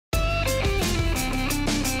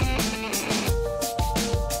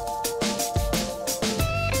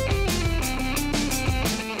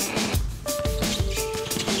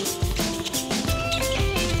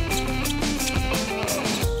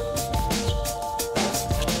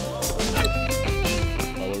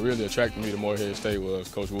really attracted me to Morehead State was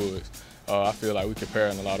Coach Woods. I feel like we compare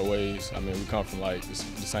in a lot of ways. I mean, we come from like the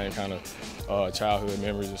same kind of childhood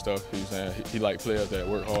memories and stuff. He like players that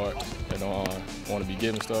work hard and don't want to be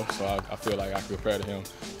given stuff. So I feel like I could compare to him.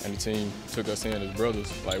 And the team took us in as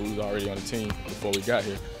brothers. Like we was already on the team before we got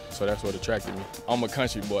here. So that's what attracted me. I'm a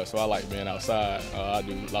country boy, so I like being outside. I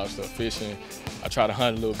do a lot of stuff, fishing. I try to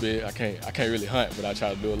hunt a little bit. I can't really hunt, but I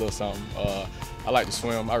try to do a little something. I like to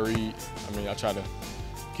swim. I read. I mean, I try to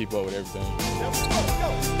keep up with everything.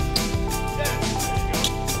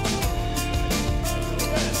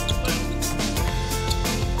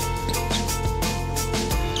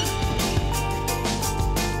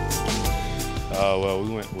 Well,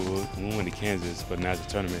 we went to Kansas for the national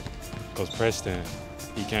tournament. Coach Preston,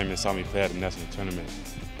 he came and saw me play at the national tournament,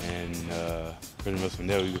 and pretty much from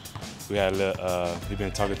there we had a little. He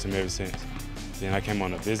been talking to me ever since. Then I came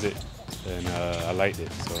on a visit, and I liked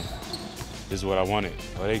it. So this is what I wanted.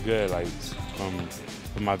 Well, they good. Like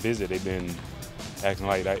from my visit, they've been acting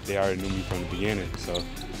like they already knew me from the beginning. So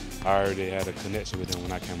I already had a connection with them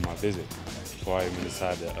when I came on my visit before I even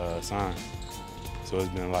decided to sign. So it's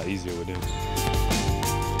been a lot easier with them.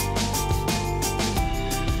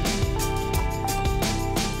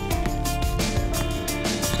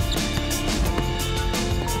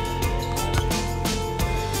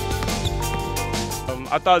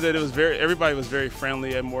 I thought that everybody was very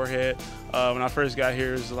friendly at Morehead. When I first got here,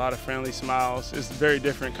 there was a lot of friendly smiles. It's very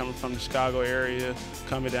different coming from the Chicago area,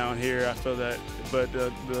 coming down here. I feel that, but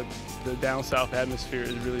the down south atmosphere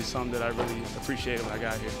is really something that I really appreciated when I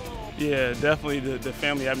got here. Yeah, definitely the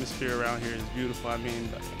family atmosphere around here is beautiful. I mean,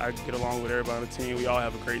 I get along with everybody on the team. We all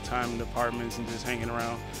have a great time in the apartments and just hanging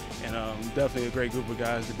around. And definitely a great group of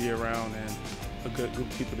guys to be around and a good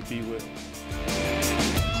group of people to be with.